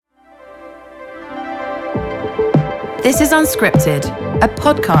This is Unscripted, a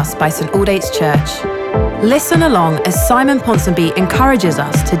podcast by St Aldate's Church. Listen along as Simon Ponsonby encourages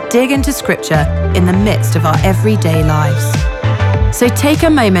us to dig into Scripture in the midst of our everyday lives. So take a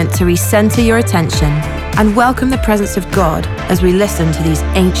moment to recenter your attention and welcome the presence of God as we listen to these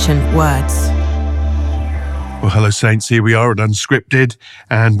ancient words. Well, hello, saints. Here we are at Unscripted,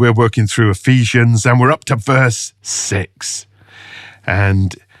 and we're working through Ephesians, and we're up to verse 6.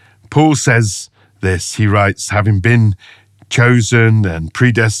 And Paul says this. He writes, having been chosen and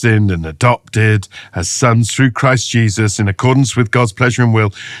predestined and adopted as sons through Christ Jesus in accordance with God's pleasure and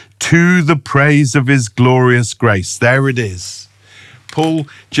will, to the praise of his glorious grace. There it is. Paul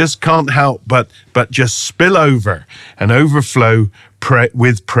just can't help but just spill over and overflow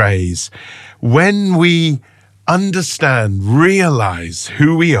with praise. When we understand, realize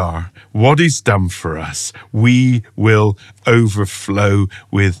who we are, what he's done for us, we will overflow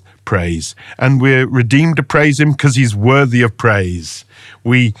with praise. And we're redeemed to praise him because he's worthy of praise.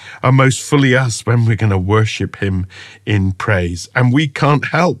 We are most fully us when we're going to worship him in praise. And we can't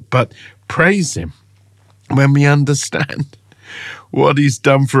help but praise him when we understand what he's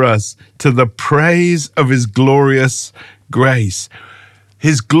done for us, to the praise of his glorious grace.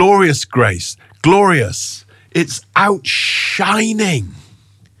 His glorious grace, glorious, it's outshining.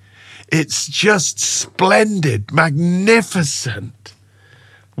 It's just splendid, magnificent,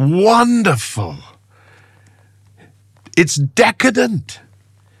 wonderful. It's decadent.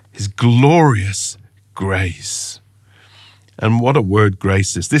 His glorious grace. And what a word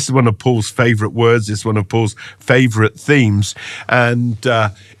grace is. This is one of Paul's favorite words. It's one of Paul's favorite themes. And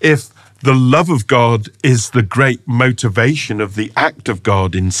if the love of God is the great motivation of the act of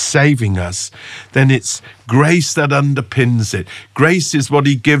God in saving us, then it's grace that underpins it. Grace is what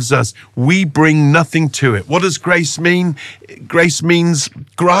he gives us. We bring nothing to it. What does grace mean? Grace means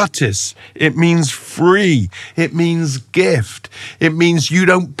gratis. It means free. It means gift. It means you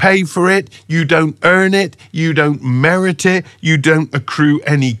don't pay for it. You don't earn it. You don't merit it. You don't accrue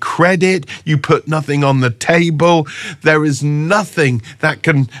any credit. You put nothing on the table. There is nothing that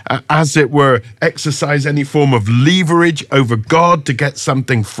can, as it were, exercise any form of leverage over God to get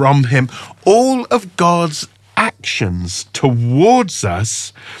something from him. All of God's actions towards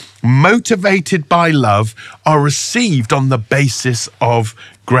us, motivated by love, are received on the basis of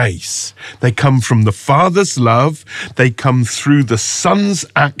grace. They come from the Father's love, they come through the Son's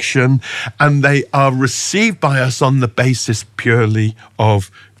action, and they are received by us on the basis purely of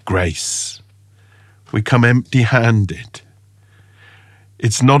grace. We come empty-handed.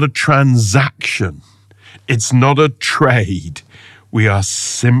 It's not a transaction. It's not a trade. We are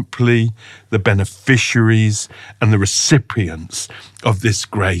simply the beneficiaries and the recipients of this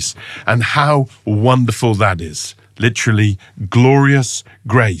grace. And how wonderful that is. Literally, glorious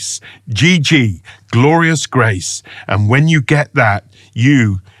grace. GG, glorious grace. And when you get that,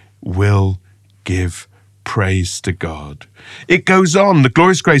 you will give praise to God. It goes on, the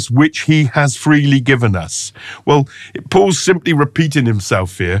glorious grace which he has freely given us. Well, Paul's simply repeating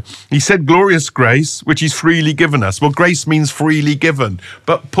himself here. He said glorious grace, which he's freely given us. Well, grace means freely given.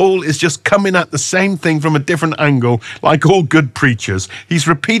 But Paul is just coming at the same thing from a different angle, like all good preachers. He's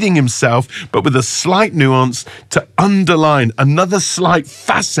repeating himself, but with a slight nuance to underline another slight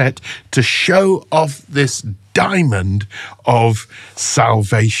facet to show off this diamond of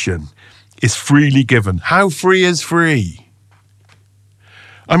salvation. Is freely given. How free is free?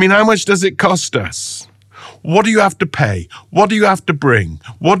 I mean, how much does it cost us? What do you have to pay? What do you have to bring?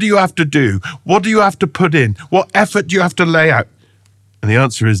 What do you have to do? What do you have to put in? What effort do you have to lay out? And the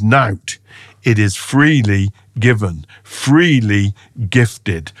answer is naught. It is freely given, freely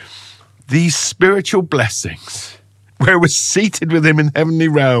gifted. These spiritual blessings, where we're seated with him in heavenly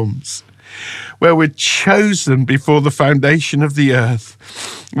realms, where we're chosen before the foundation of the earth,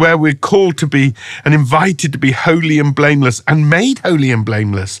 where we're called to be and invited to be holy and blameless and made holy and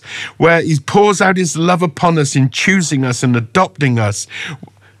blameless, where he pours out his love upon us in choosing us and adopting us.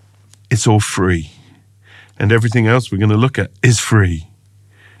 It's all free. And everything else we're going to look at is free.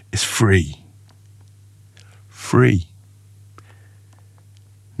 It's free. Free.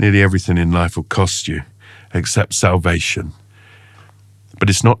 Nearly everything in life will cost you except salvation. But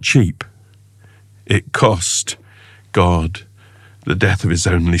it's not cheap. It cost God the death of his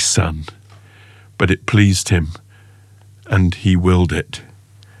only Son, but it pleased him, and he willed it,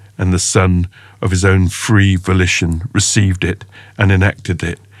 and the Son of his own free volition received it and enacted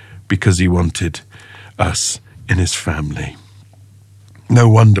it because he wanted us in his family. No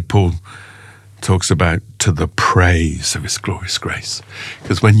wonder Paul talks about to the praise of his glorious grace,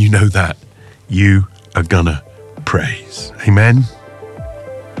 because when you know that, you are gonna praise. Amen.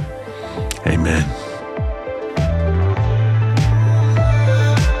 Amen.